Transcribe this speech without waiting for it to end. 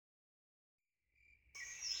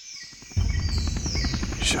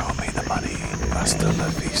Show me the money, hasta la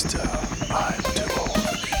vista. I'm too old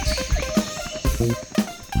for this.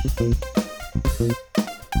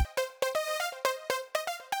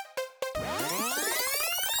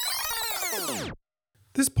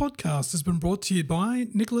 This podcast has been brought to you by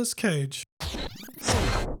Nicolas Cage.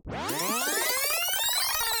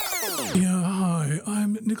 Yeah, hi,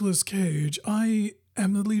 I'm Nicolas Cage. I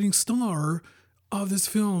am the leading star of this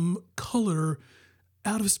film, Color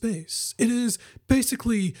Out of Space. It is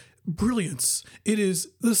basically brilliance. It is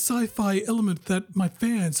the sci-fi element that my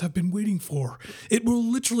fans have been waiting for. It will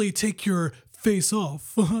literally take your face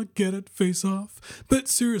off. Get it? Face off? But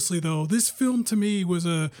seriously though, this film to me was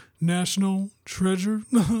a national treasure.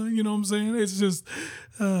 You know what I'm saying? It's just,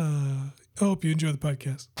 I hope you enjoy the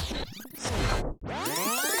podcast.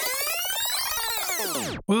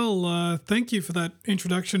 Well, thank you for that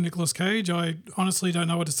introduction, Nicolas Cage. I honestly don't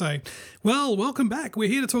know what to say. Well, welcome back. We're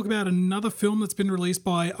here to talk about another film that's been released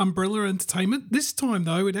by Umbrella Entertainment. This time,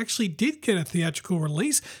 though, it actually did get a theatrical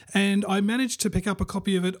release, and I managed to pick up a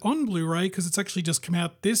copy of it on Blu-ray because it's actually just come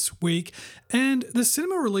out this week. And the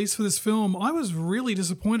cinema release for this film, I was really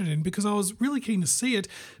disappointed in because I was really keen to see it,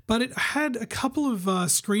 but it had a couple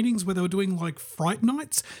of screenings where they were doing like Fright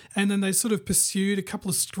Nights, and then they sort of pursued a couple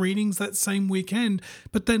of screenings that same weekend.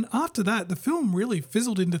 But then after that, the film really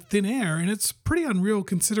fizzled into thin air, and it's pretty unreal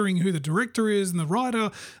considering who the director is and the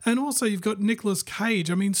writer, and also you've got Nicolas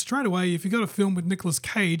Cage. I mean, straight away, if you've got a film with Nicolas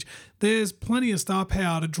Cage, there's plenty of star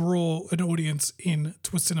power to draw an audience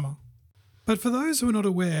into a cinema. But for those who are not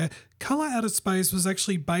aware, Color Out of Space was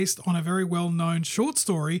actually based on a very well-known short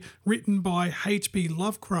story written by H.P.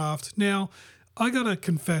 Lovecraft. Now, I gotta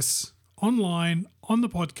confess, online, on the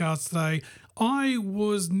podcast today, I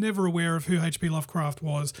was never aware of who H.P. Lovecraft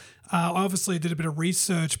was. I obviously did a bit of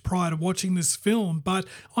research prior to watching this film, but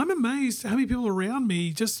I'm amazed how many people around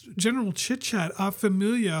me, just general chit-chat, are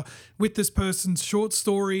familiar with this person's short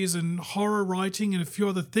stories and horror writing and a few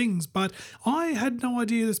other things, but I had no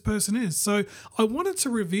idea who this person is. So I wanted to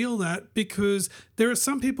reveal that because there are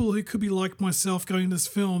some people who could be like myself going to this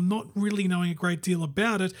film not really knowing a great deal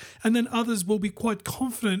about it, and then others will be quite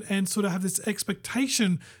confident and sort of have this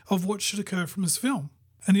expectation of what should occur from this film.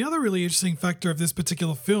 And the other really interesting factor of this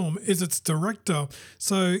particular film is its director.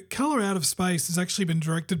 So Color Out of Space has actually been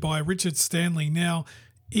directed by Richard Stanley. Now,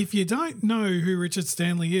 if you don't know who Richard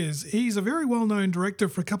Stanley is, he's a very well-known director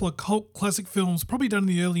for a couple of cult classic films, probably done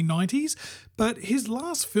in the early 90s, but his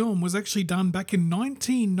last film was actually done back in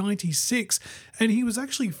 1996, and he was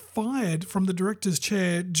actually fired from the director's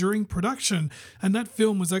chair during production, and that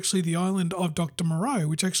film was actually The Island of Dr. Moreau,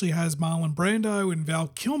 which actually has Marlon Brando and Val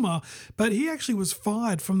Kilmer, but he actually was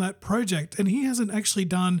fired from that project, and he hasn't actually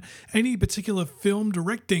done any particular film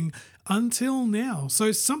directing until now.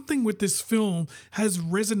 So something with this film has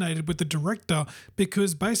resonated with the director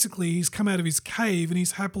because basically he's come out of his cave and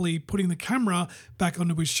he's happily putting the camera back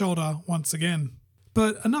onto his shoulder once again.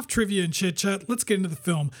 But enough trivia and chit-chat, let's get into the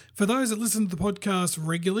film. For those that listen to the podcast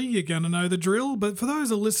regularly, you're going to know the drill, but for those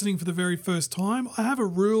that are listening for the very first time, I have a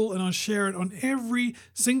rule and I share it on every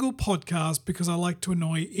single podcast because I like to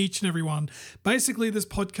annoy each and every one. Basically, this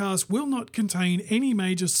podcast will not contain any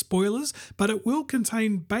major spoilers, but it will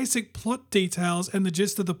contain basic plot details and the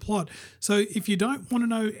gist of the plot. So if you don't want to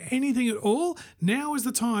know anything at all, now is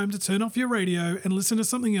the time to turn off your radio and listen to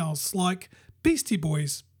something else like Beastie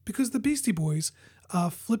Boys, because the Beastie Boys are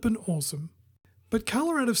flippin' awesome. But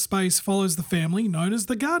Color Out of Space follows the family known as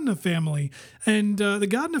the Gardner family. And the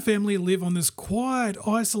Gardner family live on this quiet,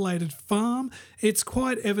 isolated farm. It's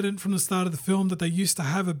quite evident from the start of the film that they used to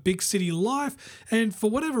have a big city life. And for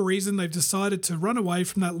whatever reason, they've decided to run away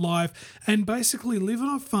from that life and basically live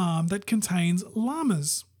on a farm that contains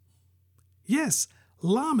llamas. Yes,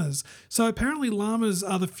 llamas. So apparently llamas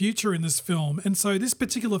are the future in this film, and so this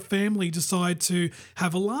particular family decide to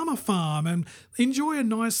have a llama farm and enjoy a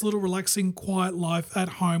nice little relaxing quiet life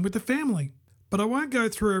at home with the family. But I won't go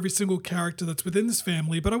through every single character that's within this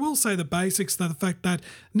family, but I will say the basics, the fact that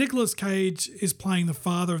Nicolas Cage is playing the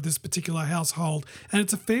father of this particular household, and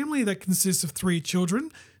it's a family that consists of 3 children.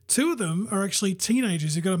 2 of them are actually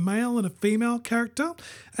teenagers. You've got a male and a female character,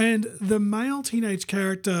 and the male teenage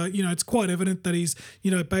character, it's quite evident that he's,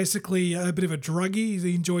 basically a bit of a druggie.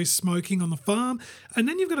 He enjoys smoking on the farm. And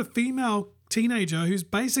then you've got a female teenager who's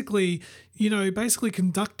basically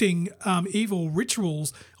conducting evil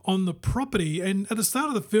rituals on the property. And at the start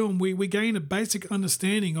of the film, we gain a basic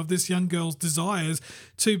understanding of this young girl's desires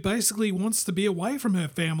to basically wants to be away from her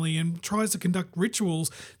family and tries to conduct rituals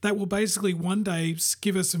that will basically one day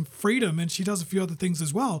give her some freedom. And she does a few other things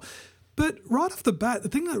as well. But right off the bat, the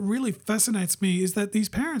thing that really fascinates me is that these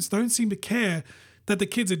parents don't seem to care that the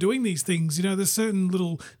kids are doing these things. You know, there's certain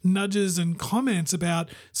little nudges and comments about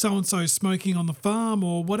so-and-so smoking on the farm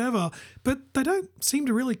or whatever, but they don't seem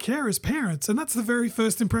to really care as parents. And that's the very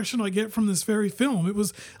first impression I get from this very film. It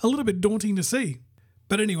was a little bit daunting to see.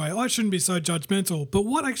 But anyway, I shouldn't be so judgmental, but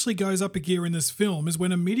what actually goes up a gear in this film is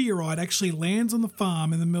when a meteorite actually lands on the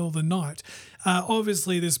farm in the middle of the night.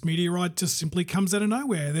 Obviously, this meteorite just simply comes out of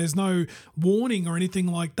nowhere. There's no warning or anything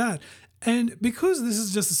like that. And because this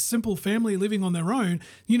is just a simple family living on their own,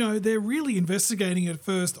 you know, they're really investigating it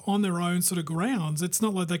first on their own sort of grounds. It's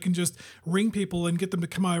not like they can just ring people and get them to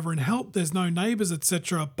come over and help. There's no neighbours,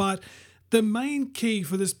 etc. But the main key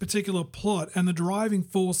for this particular plot and the driving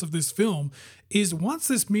force of this film is once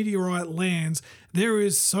this meteorite lands, there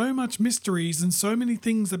is so much mysteries and so many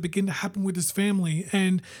things that begin to happen with this family.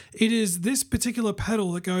 And it is this particular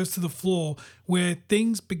pedal that goes to the floor where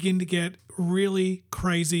things begin to get really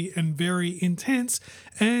crazy and very intense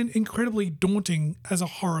and incredibly daunting as a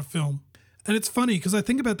horror film. And it's funny because I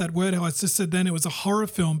think about that word, how I just said then it was a horror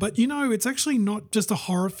film. But, you know, it's actually not just a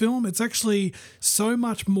horror film. It's actually so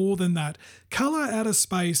much more than that. Color Out of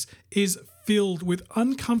Space is filled with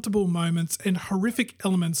uncomfortable moments and horrific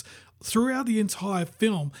elements throughout the entire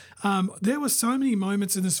film. There were so many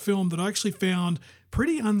moments in this film that I actually found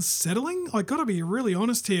pretty unsettling. I got to be really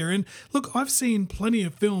honest here. And look, I've seen plenty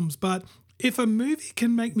of films, but if a movie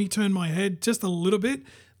can make me turn my head just a little bit,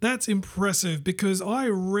 that's impressive because I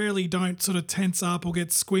rarely don't sort of tense up or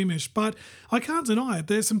get squeamish, but I can't deny it.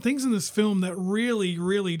 There's some things in this film that really,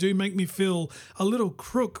 really do make me feel a little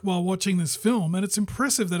crook while watching this film, and it's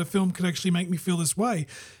impressive that a film could actually make me feel this way.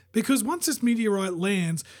 Because once this meteorite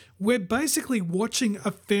lands, we're basically watching a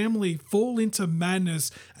family fall into madness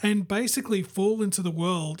and basically fall into the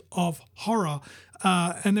world of horror.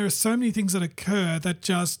 And there are so many things that occur that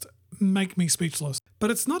just make me speechless. But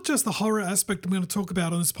it's not just the horror aspect I'm going to talk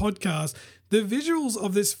about on this podcast. The visuals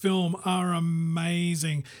of this film are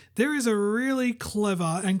amazing. There is a really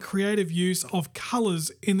clever and creative use of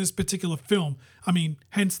colors in this particular film. I mean,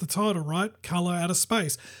 hence the title, right? Color Out of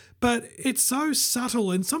Space. But it's so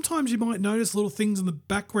subtle, and sometimes you might notice little things in the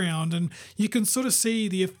background, and you can sort of see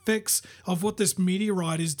the effects of what this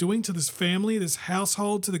meteorite is doing to this family, this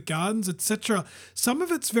household, to the gardens, etc. Some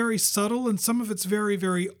of it's very subtle, and some of it's very,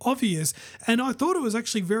 very obvious. And I thought it was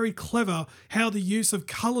actually very clever how the use of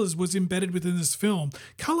colours was embedded within this film.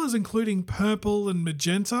 Colours including purple and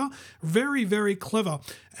magenta, very, very clever.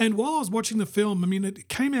 And while I was watching the film, I mean, it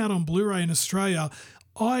came out on Blu-ray in Australia.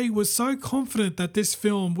 I was so confident that this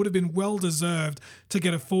film would have been well deserved to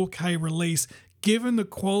get a 4K release given the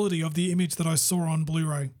quality of the image that I saw on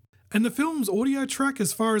Blu-ray. And the film's audio track,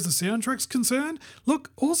 as far as the soundtrack's concerned,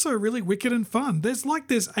 look, also really wicked and fun. There's like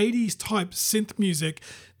this 80s type synth music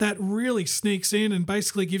that really sneaks in and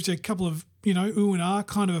basically gives you a couple of, you know, ooh and ah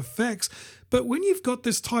kind of effects. But when you've got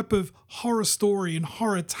this type of horror story and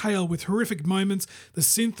horror tale with horrific moments, the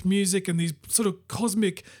synth music and these sort of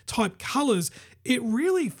cosmic type colours, it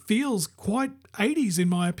really feels quite 80s in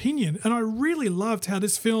my opinion. And I really loved how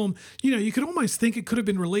this film, you know, you could almost think it could have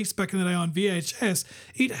been released back in the day on VHS.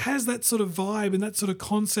 It has that sort of vibe and that sort of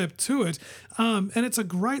concept to it. And it's a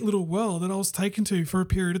great little world that I was taken to for a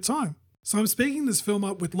period of time. So I'm speaking this film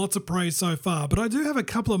up with lots of praise so far, but I do have a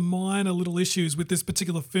couple of minor little issues with this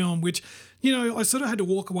particular film, which, you know, I sort of had to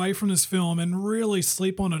walk away from this film and really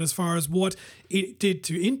sleep on it as far as what it did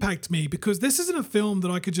to impact me, because this isn't a film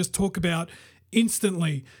that I could just talk about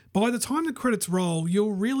instantly. By the time the credits roll,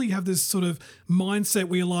 you'll really have this sort of mindset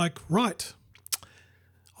where you're like, right,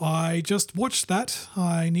 I just watched that.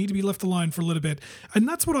 I need to be left alone for a little bit. And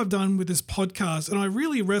that's what I've done with this podcast. And I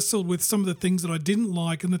really wrestled with some of the things that I didn't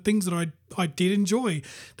like and the things that I did enjoy.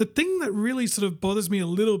 The thing that really sort of bothers me a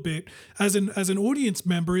little bit as an audience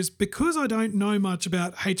member is because I don't know much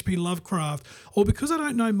about H.P. Lovecraft, or because I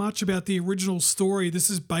don't know much about the original story this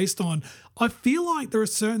is based on, I feel like there are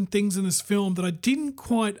certain things in this film that I didn't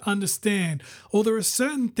quite understand, or there are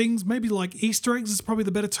certain things, maybe like Easter eggs is probably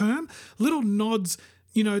the better term, little nods,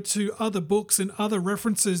 you know, to other books and other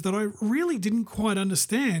references that I really didn't quite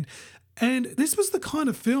understand. And this was the kind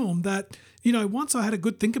of film that, you know, once I had a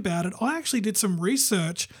good think about it, I actually did some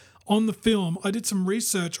research on the film. I did some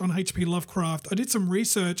research on H.P. Lovecraft. I did some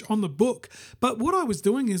research on the book. But what I was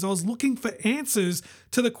doing is I was looking for answers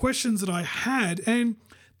to the questions that I had. And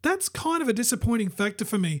that's kind of a disappointing factor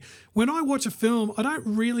for me. When I watch a film, I don't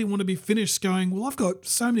really want to be finished going, well, I've got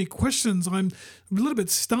so many questions. I'm a little bit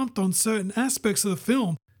stumped on certain aspects of the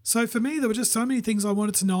film. So for me, there were just so many things I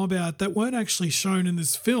wanted to know about that weren't actually shown in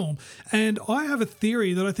this film. And I have a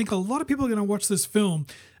theory that I think a lot of people are going to watch this film,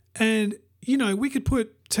 and, you know, we could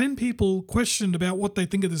put 10 people questioned about what they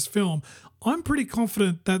think of this film. I'm pretty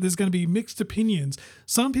confident that there's going to be mixed opinions.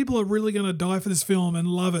 Some people are really going to die for this film and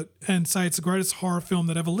love it and say it's the greatest horror film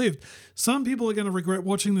that ever lived. Some people are going to regret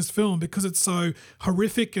watching this film because it's so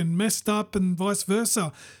horrific and messed up and vice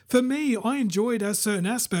versa. For me, I enjoyed certain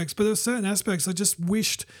aspects, but there were certain aspects I just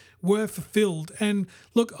wished were fulfilled. And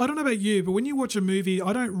look, I don't know about you, but when you watch a movie,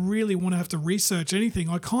 I don't really want to have to research anything.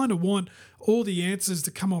 I kind of want all the answers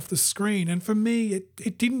to come off the screen. And for me,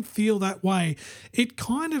 it didn't feel that way. It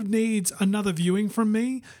kind of needs another viewing from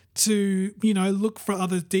me to, look for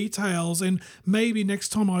other details. And maybe next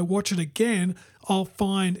time I watch it again, I'll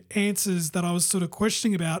find answers that I was sort of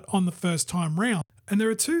questioning about on the first time round. And there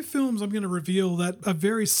are two films I'm going to reveal that are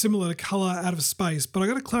very similar to Color Out of Space, but I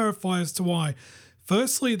got to clarify as to why.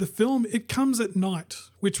 Firstly, the film It Comes at Night,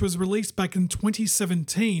 which was released back in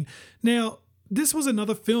 2017. Now, this was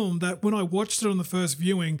another film that when I watched it on the first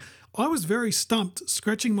viewing, I was very stumped,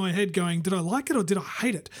 scratching my head going, did I like it or did I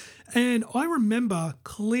hate it? And I remember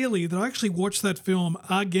clearly that I actually watched that film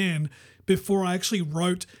again before I actually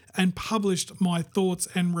wrote and published my thoughts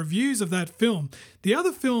and reviews of that film. The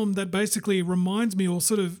other film that basically reminds me or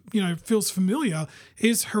sort of, feels familiar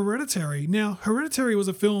is Hereditary. Now, Hereditary was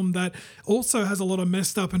a film that also has a lot of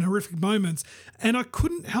messed up and horrific moments, and I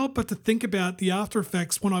couldn't help but to think about the after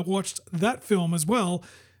effects when I watched that film as well.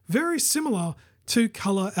 Very similar to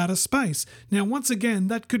Color Out of Space. Now, once again,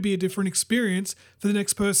 that could be a different experience for the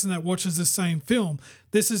next person that watches the same film.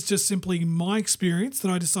 This is just simply my experience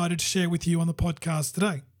that I decided to share with you on the podcast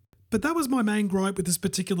today. But that was my main gripe with this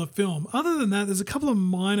particular film. Other than that, there's a couple of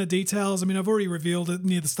minor details. I mean, I've already revealed it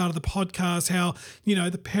near the start of the podcast how,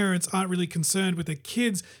 the parents aren't really concerned with their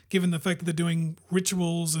kids, given the fact that they're doing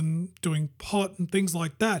rituals and doing pot and things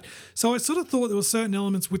like that. So I sort of thought there were certain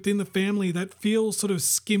elements within the family that feel sort of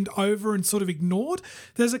skimmed over and sort of ignored.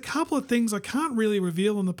 There's a couple of things I can't really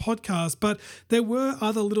reveal on the podcast, but there were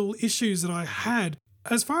other little issues that I had.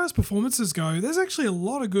 As far as performances go, there's actually a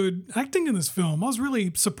lot of good acting in this film. I was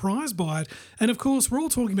really surprised by it. And of course, we're all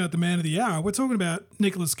talking about the man of the hour. We're talking about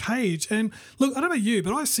Nicolas Cage. And look, I don't know about you,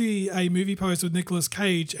 but I see a movie poster with Nicolas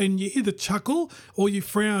Cage and you either chuckle or you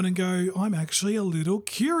frown and go, I'm actually a little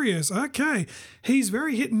curious. Okay, he's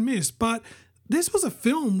very hit and miss. But this was a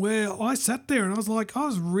film where I sat there and I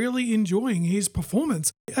was really enjoying his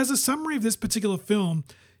performance. As a summary of this particular film,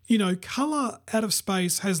 Color Out of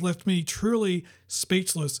Space has left me truly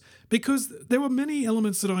speechless because there were many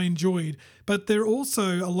elements that I enjoyed, but there are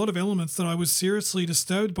also a lot of elements that I was seriously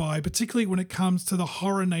disturbed by, particularly when it comes to the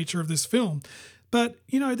horror nature of this film. But,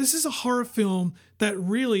 this is a horror film that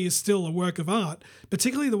really is still a work of art,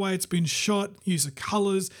 particularly the way it's been shot, use of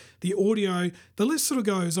colours, the audio, the list sort of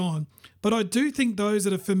goes on. But I do think those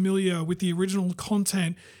that are familiar with the original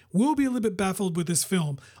content will be a little bit baffled with this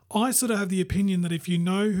film. I sort of have the opinion that if you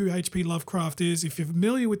know who H.P. Lovecraft is, if you're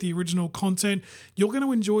familiar with the original content, you're going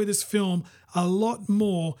to enjoy this film a lot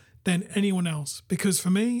more than anyone else. Because for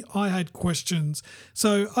me, I had questions.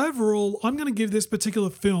 So overall, I'm going to give this particular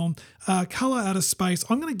film, Color Out of Space,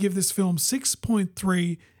 I'm going to give this film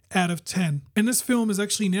 6.3 out of 10. And this film is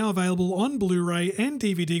actually now available on Blu-ray and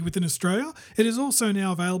DVD within Australia. It is also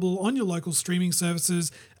now available on your local streaming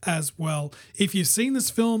services as well. If you've seen this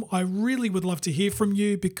film, I really would love to hear from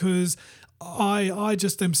you because I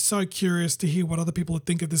just am so curious to hear what other people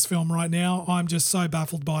think of this film right now. I'm just so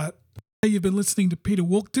baffled by it. You've been listening to Peter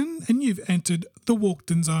Walkden and you've entered the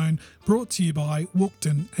Walkden Zone, brought to you by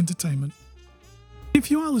Walkden Entertainment.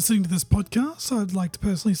 If you are listening to this podcast, I'd like to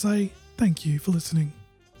personally say thank you for listening.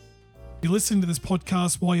 If you're listening to this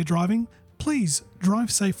podcast while you're driving, please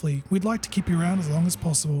drive safely. We'd like to keep you around as long as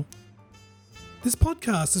possible. This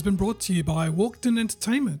podcast has been brought to you by Walkden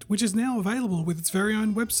Entertainment, which is now available with its very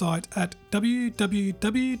own website at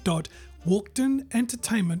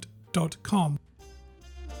www.walkdenentertainment.com.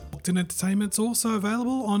 Walkden Entertainment's also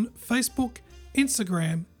available on Facebook,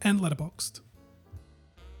 Instagram, and Letterboxd. To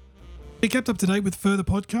be kept up to date with further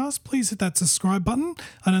podcasts, please hit that subscribe button.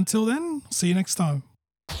 And until then, see you next time.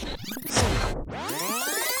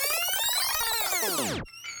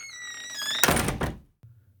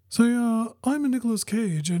 So, I'm a Nicolas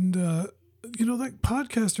Cage, and, that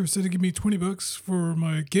podcaster said to give me $20 for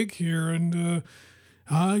my gig here, and,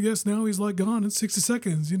 I guess now he's gone in 60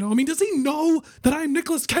 seconds, does he know that I'm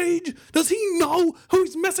Nicolas Cage? Does he know who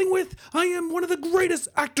he's messing with? I am one of the greatest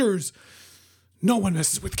actors. No one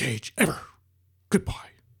messes with Cage, ever. Goodbye.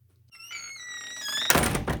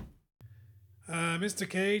 Mr.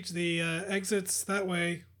 Cage, the exit's that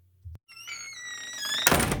way.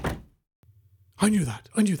 I knew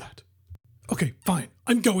that. Okay, fine.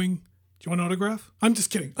 I'm going. Do you want an autograph? I'm just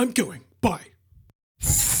kidding. I'm going. Bye.